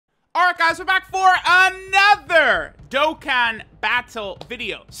Alright guys, we're back for another Dokkan battle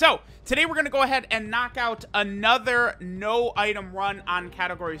video. So, today we're going to go ahead and knock out another no item run on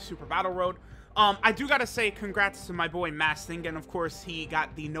category Super Battle Road. I do gotta say congrats to my boy Masting, and of course he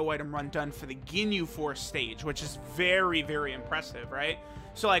got the no item run done for the Ginyu Force stage, which is very, very impressive, right?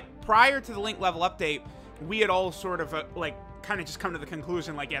 So like, prior to the Link level update, we had all sort of kind of just come to the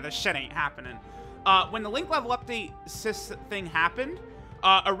conclusion like, yeah, this shit ain't happening. When the Link level update thing happened,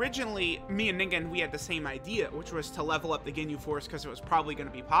 originally, me and Ningen, we had the same idea, which was to level up the Ginyu Force because it was probably going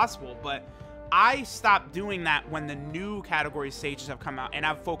to be possible, but I stopped doing that when the new category stages have come out, and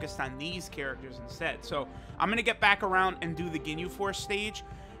I've focused on these characters instead. So I'm going to get back around and do the Ginyu Force stage,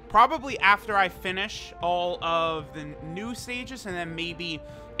 probably after I finish all of the new stages, and then maybe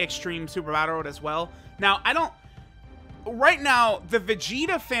Extreme Super Battle Road as well. Now, right now, the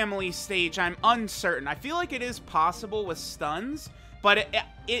Vegeta family stage, I'm uncertain. I feel like it is possible with stuns, but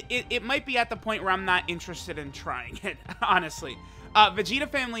it might be at the point where I'm not interested in trying it, honestly. Vegeta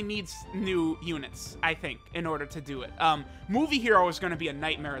family needs new units, I think, in order to do it. Movie Hero is going to be a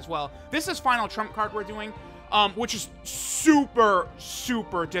nightmare as well. This is Final Trump Card we're doing, which is super,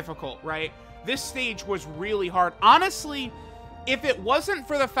 super difficult, right? This stage was really hard. Honestly, if it wasn't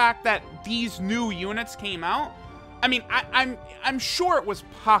for the fact that these new units came out, I mean, I'm sure it was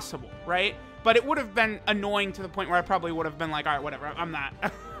possible, right? But it would have been annoying to the point where I probably would have been like, all right, whatever, I'm not.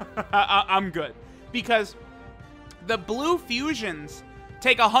 I'm good. Because the blue fusions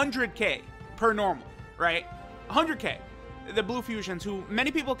take 100k per normal, right? 100k. The blue fusions, who many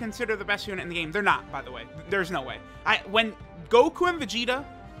people consider the best unit in the game, they're not, by the way. There's no way. When Goku and Vegeta,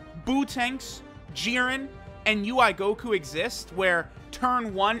 Boo-Tanks, Jiren, and UI Goku exist, where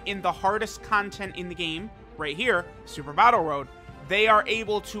turn 1 in the hardest content in the game, right here, Super Battle Road, they are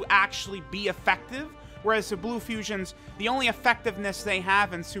able to actually be effective, whereas the Blue Fusions, the only effectiveness they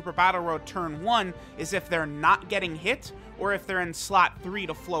have in Super Battle Road turn 1 is if they're not getting hit, or if they're in slot 3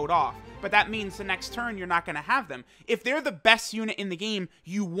 to float off. But that means the next turn, you're not going to have them. If they're the best unit in the game,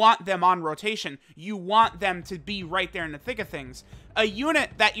 you want them on rotation. You want them to be right there in the thick of things. A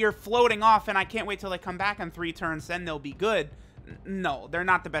unit that you're floating off, and I can't wait till they come back in 3 turns, then they'll be good. No, they're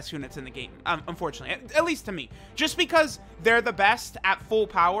not the best units in the game, unfortunately. At least to me. Just because they're the best at full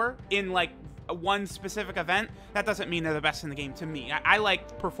power in, like, one specific event, that doesn't mean they're the best in the game to me. I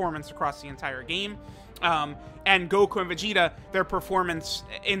like performance across the entire game. And Goku and Vegeta, their performance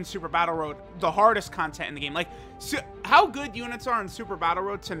in Super Battle Road, the hardest content in the game. Like, how good units are in Super Battle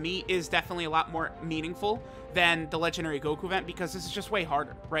Road, to me, is definitely a lot more meaningful than the Legendary Goku event, because this is just way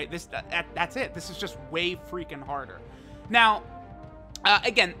harder, right? That's it. This is just way freaking harder. Now,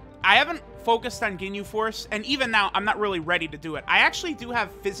 again, I haven't focused on Ginyu Force, and even now, I'm not really ready to do it. I actually do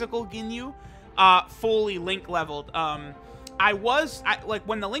have physical Ginyu fully Link leveled. Like,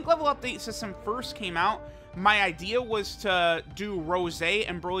 when the Link level update system first came out, my idea was to do Rose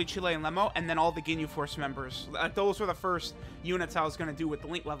and Broly, Chile, and Lemo, and then all the Ginyu Force members. Those were the first units I was going to do with the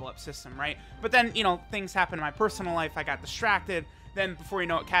Link level up system, right? But then, you know, things happened in my personal life. I got distracted. Then, before you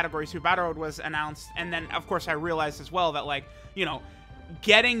know it, Category 2 Battle Road was announced. And then, of course, I realized as well that, like, you know,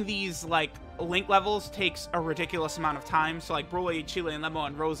 getting these, like, Link levels takes a ridiculous amount of time. So, like, Broly, Chile, and Lemo,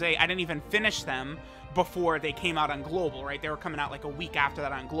 and Rose, I didn't even finish them before they came out on Global, right? They were coming out, like, a week after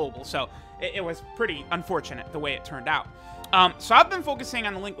that on Global. So, it was pretty unfortunate the way it turned out. So, I've been focusing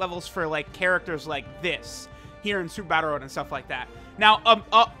on the Link levels for, like, characters like this here in Super Battle Road and stuff like that. Now,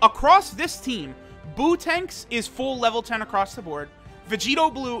 across this team, Boo-Tanks is full level 10 across the board.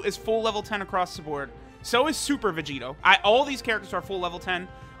 Vegito Blue is full level 10 across the board. So is Super Vegito. All these characters are full level 10.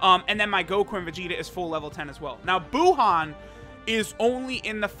 And then my Goku and Vegeta is full level 10 as well. Now, Buhan is only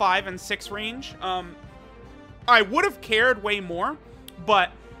in the 5 and 6 range. I would have cared way more,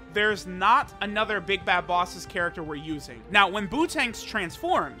 but there's not another Big Bad Bosses character we're using. Now, when Boo-Tanks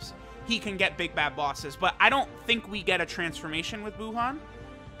transforms, he can get Big Bad Bosses, but I don't think we get a transformation with Buhan.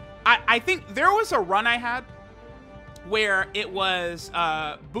 I think there was a run I had where it was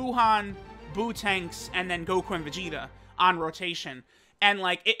Buhan, Boo-Tanks, and then Goku and Vegeta on rotation. And,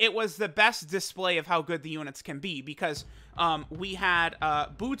 like, it was the best display of how good the units can be, because we had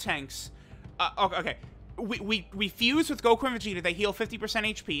Boo-Tanks. Okay. We fuse with Goku and Vegeta. They heal 50%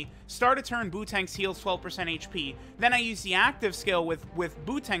 HP. Start a turn, Boo-Tanks heals 12% HP. Then I use the active skill with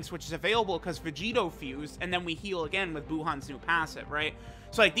Boo-Tanks, which is available because Vegito fused, and then we heal again with Buhan's new passive, right?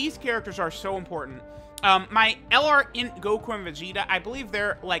 So, like, these characters are so important. My LR in Goku and Vegeta, I believe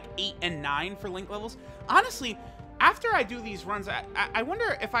they're like 8 and 9 for Link levels. Honestly, after I do these runs, I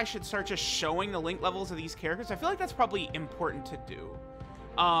wonder if I should start just showing the Link levels of these characters. I feel like that's probably important to do.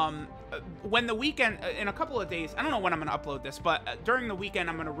 when the weekend, in a couple of days, I don't know when I'm going to upload this, but during the weekend,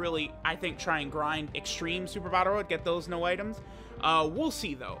 I'm going to really, I think, try and grind Extreme Super Battle Road, get those no items. We'll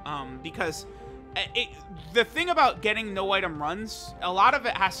see, though, because the thing about getting no item runs, a lot of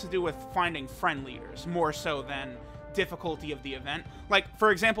it has to do with finding friend leaders, more so than difficulty of the event. Like,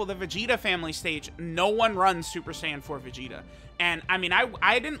 for example, the Vegeta family stage, no one runs Super Saiyan 4 Vegeta. And, I mean,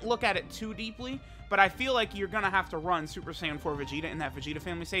 I didn't look at it too deeply, but I feel like you're going to have to run Super Saiyan 4 Vegeta in that Vegeta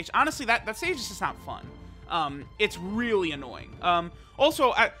family stage. Honestly, that stage is just not fun. It's really annoying.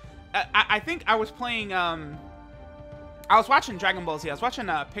 Also, I think I was playing, I was watching Dragon Ball Z. I was watching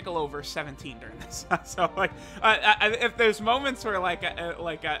Piccolo vs. 17 during this. So, like, if there's moments where, like,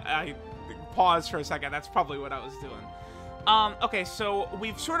 I pause for a second, that's probably what I was doing. Okay, so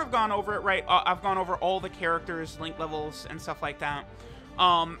we've sort of gone over it, right? I've gone over all the characters, link levels, and stuff like that.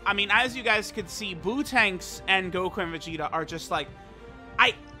 I mean, as you guys could see, Boo-Tanks and Goku and Vegeta are just, like,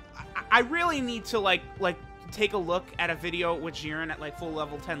 I really need to, like, take a look at a video with Jiren at, like, full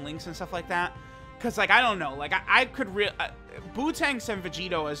level 10 links and stuff like that. Because, like, I don't know. Like, I could Boo-Tanks and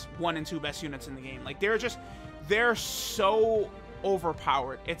Vegito as 1 and 2 best units in the game. Like, they're so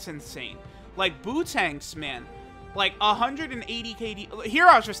overpowered. It's insane. Like, Boo-Tanks, man, like, 180 KD. Here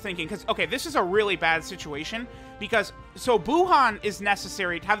I was just thinking, because, okay, this is a really bad situation, because, so Buuhan is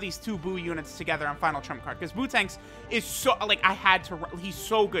necessary to have these 2 Boo units together on Final Trump Card, because Boo-Tanks is so, like, I had to run, he's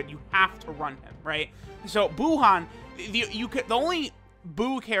so good, you have to run him, right? So, Buuhan, the only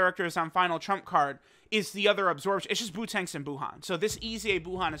Boo characters on Final Trump Card is the other absorption. It's just Boo-Tanks and Buuhan. So this Easy A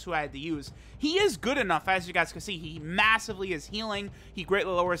Buuhan is who I had to use. He is good enough, as you guys can see. He massively is healing. He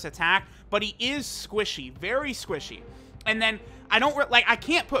greatly lowers attack, but he is squishy, very squishy. And then I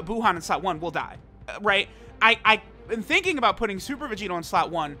can't put Buuhan in slot 1. We'll die, right? I am thinking about putting Super Vegito in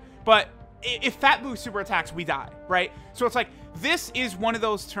slot 1, but if Fat Boo super attacks, we die, right? So it's like, this is one of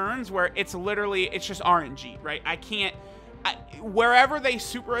those turns where it's literally, it's just RNG, right? I can't, wherever they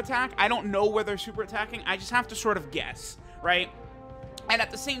super attack, I don't know where they're super attacking. I just have to sort of guess, right? And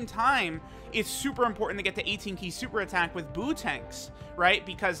at the same time, it's super important to get the 18 key super attack with Boo-Tanks, right?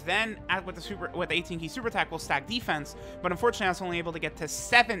 Because then with the 18 key super attack, we'll stack defense. But unfortunately, I was only able to get to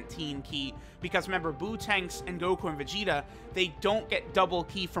 17 key because remember, Boo-Tanks and Goku and Vegeta, they don't get double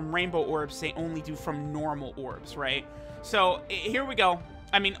key from rainbow orbs. They only do from normal orbs, right? So here we go.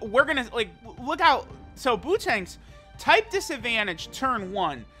 I mean, we're gonna, like, look out. So Boo-Tanks, type disadvantage turn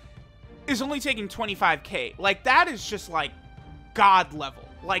 1 is only taking 25k. Like, that is just, like, god level.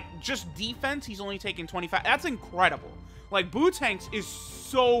 Like, just defense, he's only taking 25. That's incredible. Like, Boo-Tanks is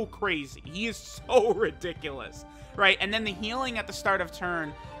so crazy. He is so ridiculous, right? And then the healing at the start of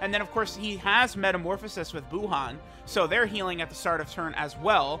turn. And then, of course, he has Metamorphosis with Buuhan, so they're healing at the start of turn as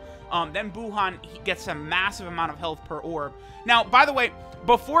well. Then Buuhan, he gets a massive amount of health per orb. Now, by the way,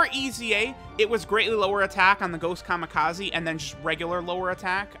 before EZA, it was greatly lower attack on the Ghost Kamikaze, and then just regular lower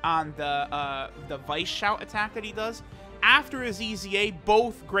attack on the Vice Shout attack that he does. After his EZA,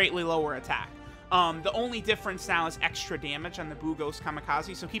 both greatly lower attack. The only difference now is extra damage on the Boo Ghost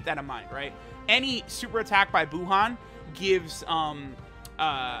Kamikaze, so keep that in mind, right? Any super attack by Buuhan gives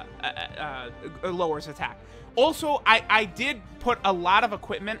lowers attack. Also, I did put a lot of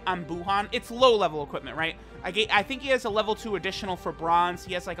equipment on Buuhan. It's low-level equipment, right? I think he has a level 2 additional for bronze.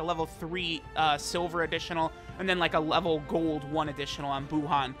 He has like a level 3 silver additional, and then like a level gold 1 additional on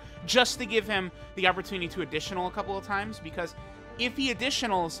Buuhan, just to give him the opportunity to additional a couple of times, because if he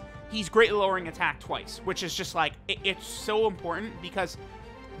additionals, he's greatly lowering attack twice, which is just like, it's so important, because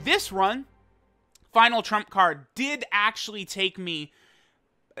this run, Final Trump Card, did actually take me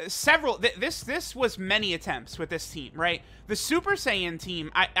several, this was many attempts with this team, right? The Super Saiyan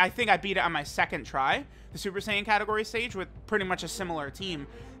team, I think I beat it on my second try, the Super Saiyan category stage, with pretty much a similar team.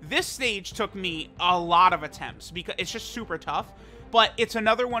 This stage took me a lot of attempts, because it's just super tough, but it's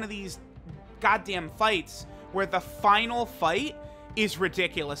another one of these goddamn fights where the final fight is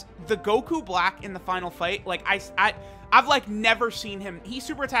ridiculous. The Goku Black in the final fight, like, I've like never seen him, he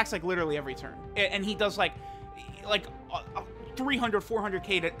super attacks like literally every turn, and he does like 300,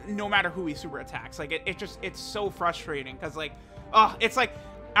 400k to no matter who he super attacks. Like, it's so frustrating, because like, it's like,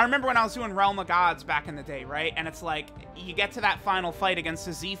 I remember when I was doing Realm of Gods back in the day, right? And it's like, you get to that final fight against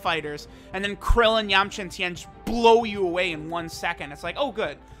the Z fighters, and then Krillin, Yamcha, and Tien just blow you away in 1 second. It's like, oh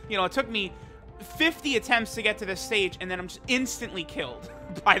good, you know, it took me 50 attempts to get to this stage, and then I'm just instantly killed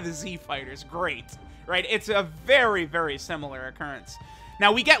by the Z fighters. Great, right? It's a very, very similar occurrence.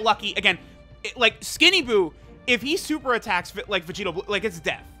 Now, we get lucky again, like Skinny Boo, if he super attacks like Vegito Blue, like, it's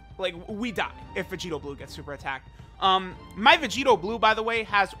death. Like, we die if Vegito Blue gets super attacked. My Vegito Blue, by the way,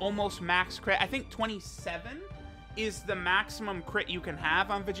 has almost max crit. I think 27 is the maximum crit you can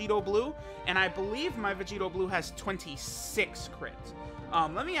have on Vegito Blue, and I believe my Vegito Blue has 26 crit.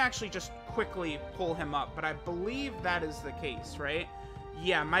 Let me actually just quickly pull him up, but I believe that is the case, right?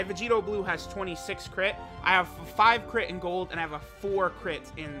 Yeah, my Vegito Blue has 26 crit. I have 5 crit in gold, and I have a 4 crit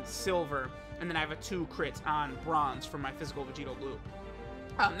in silver, and then I have a 2 crit on bronze for my physical Vegito Blue.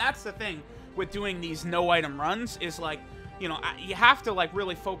 That's the thing with doing these no-item runs, is like, you know, you have to like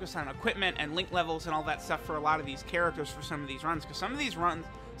really focus on equipment and link levels and all that stuff for a lot of these characters for some of these runs, because some of these runs,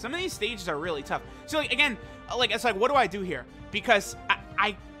 some of these stages are really tough. So like, again, like, it's like, what do I do here? Because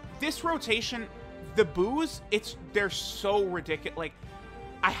this rotation, the boos, they're so ridiculous. Like,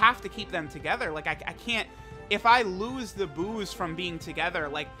 I have to keep them together. Like, I can't, if I lose the boos from being together,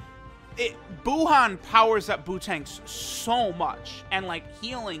 like, Buhan powers up Boo tanks so much, and like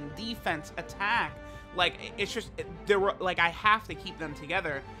healing, defense, attack, like it's just like I have to keep them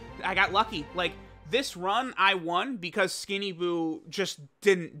together. I got lucky. Like this run, I won because Skinny Boo just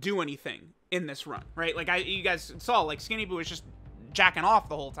didn't do anything in this run, right? Like you guys saw, like Skinny Boo was just jacking off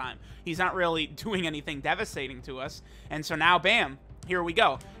the whole time. He's not really doing anything devastating to us, and so now, bam, here we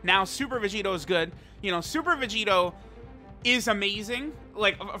go. Now Super Vegito is good. You know, Super Vegito is amazing.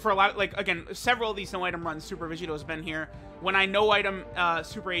 Like, for a lot, like, again, several of these no-item runs, Super Vegito has been here. When I no-item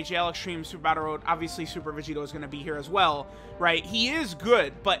Super AGL Extreme, Super Battle Road, obviously Super Vegito is going to be here as well, right? He is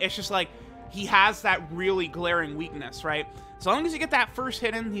good, but it's just like, he has that really glaring weakness, right? As long as you get that first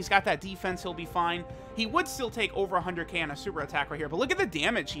hit in, he's got that defense, he'll be fine. He would still take over 100k on a super attack right here, but look at the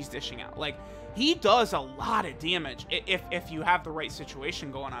damage he's dishing out. Like, he does a lot of damage if you have the right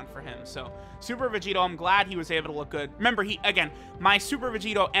situation going on for him. So, Super Vegito, I'm glad he was able to look good. Remember, again, my Super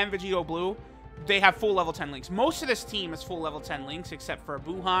Vegito and Vegito Blue, they have full level 10 links. Most of this team is full level 10 links, except for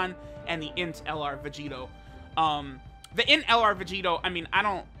Buhan and the Int LR Vegito. The Int LR Vegito, I mean,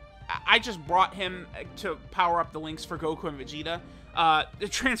 I just brought him to power up the links for Goku and Vegeta.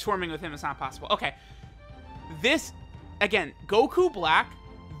 Transforming with him is not possible. Okay. This, again, Goku Black,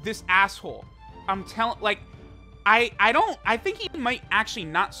 this asshole. I'm telling, like, I think he might actually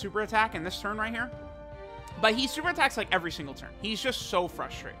not super attack in this turn right here. But he super attacks, like, every single turn. He's just so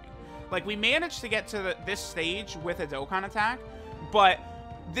frustrating. Like, we managed to get to this stage with a Dokkan attack, but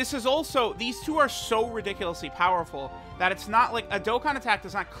this is also, these two are so ridiculously powerful that it's not like, a Dokkan attack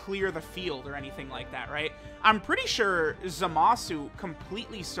does not clear the field or anything like that, right? I'm pretty sure Zamasu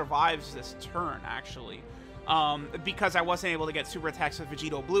completely survives this turn, actually. Because I wasn't able to get super attacks with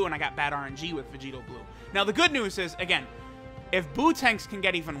Vegito Blue, and I got bad RNG with Vegito Blue. Now, the good news is, again, if Boo Tanks can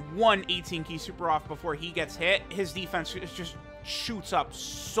get even one 18-key super off before he gets hit, his defense just shoots up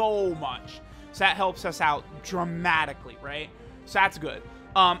so much. So that helps us out dramatically, right? So that's good.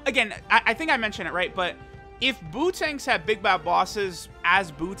 Again, I think I mentioned it, right? But if Boo Tanks had Big Bad Bosses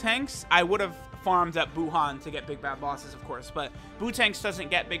as Boo Tanks, I would have farmed up Buhan to get Big Bad Bosses, of course. But Boo Tanks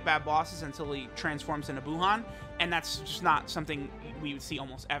doesn't get Big Bad Bosses until he transforms into Buhan, and that's just not something we would see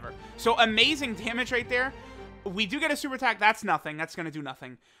almost ever. So amazing damage right there. We do get a super attack. That's nothing. That's going to do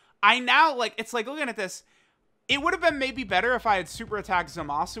nothing. I now, like, it's like, looking at this, it would have been maybe better if I had super attacked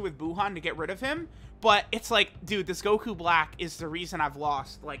Zamasu with Buhan to get rid of him. But it's like, dude, this Goku Black is the reason I've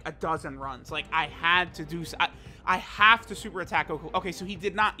lost, like, a dozen runs. Like, I had to do... I have to super attack Goku. Okay, so he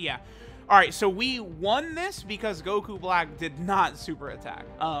did not... Yeah. Alright, so we won this because Goku Black did not super attack.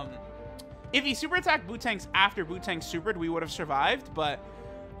 If he super attacked Boo Tanks after Boo Tanks supered, we would have survived, but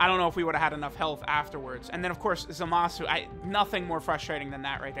I don't know if we would have had enough health afterwards. And then, of course, Zamasu, nothing more frustrating than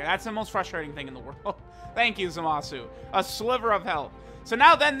that right there. That's the most frustrating thing in the world. Thank you, Zamasu. A sliver of health. So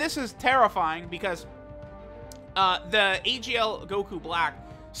now then, this is terrifying because the AGL Goku Black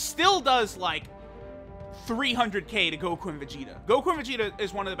still does, like, 300k to Goku and Vegeta. Goku and Vegeta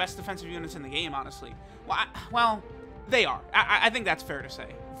is one of the best defensive units in the game, honestly. Well, they are. I think that's fair to say,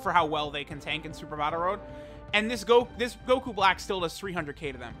 for how well they can tank in Super Battle Road. And this Goku Black still does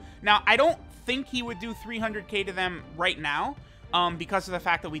 300k to them. Now, I don't think he would do 300k to them right now, because of the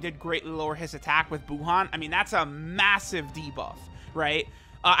fact that we did greatly lower his attack with Buhan. I mean, that's a massive debuff, right?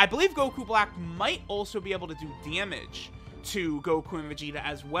 I believe Goku Black might also be able to do damage to Goku and Vegeta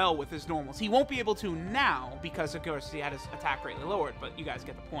as well with his normals. He won't be able to now because, of course, he had his attack greatly lowered, but you guys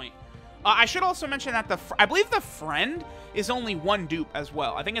get the point. I should also mention that I believe the friend is only one dupe as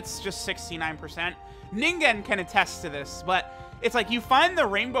well. I think it's just 69%. Ningen can attest to this, but it's like you find the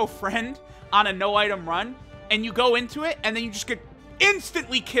rainbow friend on a no-item run, and you go into it, and then you just get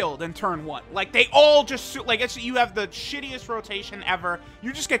instantly killed in turn 1. Like, they all just, like, you have the shittiest rotation ever.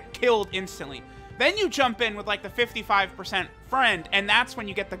 You just get killed instantly. Then you jump in with, like, the 55% friend, and that's when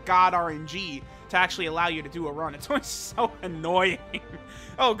you get the God RNG to actually allow you to do a run. It's always so annoying.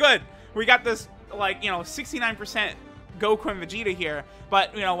 Oh, good. We got this like, you know, 69% Goku and Vegeta here.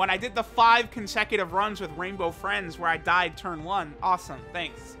 But, you know, when I did the 5 consecutive runs with Rainbow Friends where I died turn 1, awesome,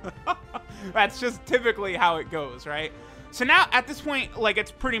 thanks. That's just typically how it goes, right? So now, at this point, like,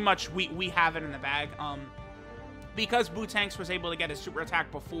 it's pretty much we have it in the bag. Because Bootanks was able to get his super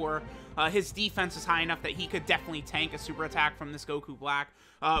attack before, his defense is high enough that he could definitely tank a super attack from this Goku Black.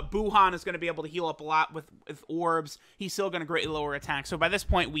 Buhan is going to be able to heal up a lot with orbs. He's still going to greatly lower attack. So by this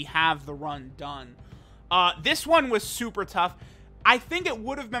point, we have the run done. This one was super tough. I think it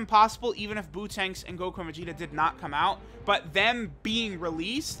would have been possible even if Bootanks and Goku and Vegeta did not come out, but them being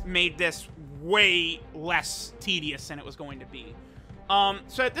released made this way less tedious than it was going to be.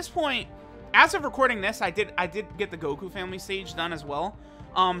 So at this point, as of recording this, I did get the Goku family stage done as well.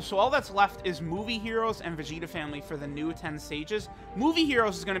 So all that's left is Movie Heroes and Vegeta family for the new 10 stages. Movie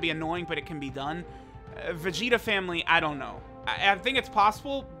Heroes is going to be annoying, but it can be done. Vegeta family, I don't know. I think it's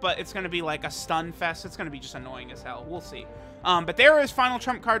possible, but it's going to be like a stun fest. It's going to be just annoying as hell. We'll see. But there is Final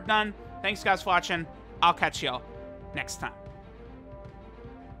Trump Card done. Thanks, guys, for watching. I'll catch y'all next time.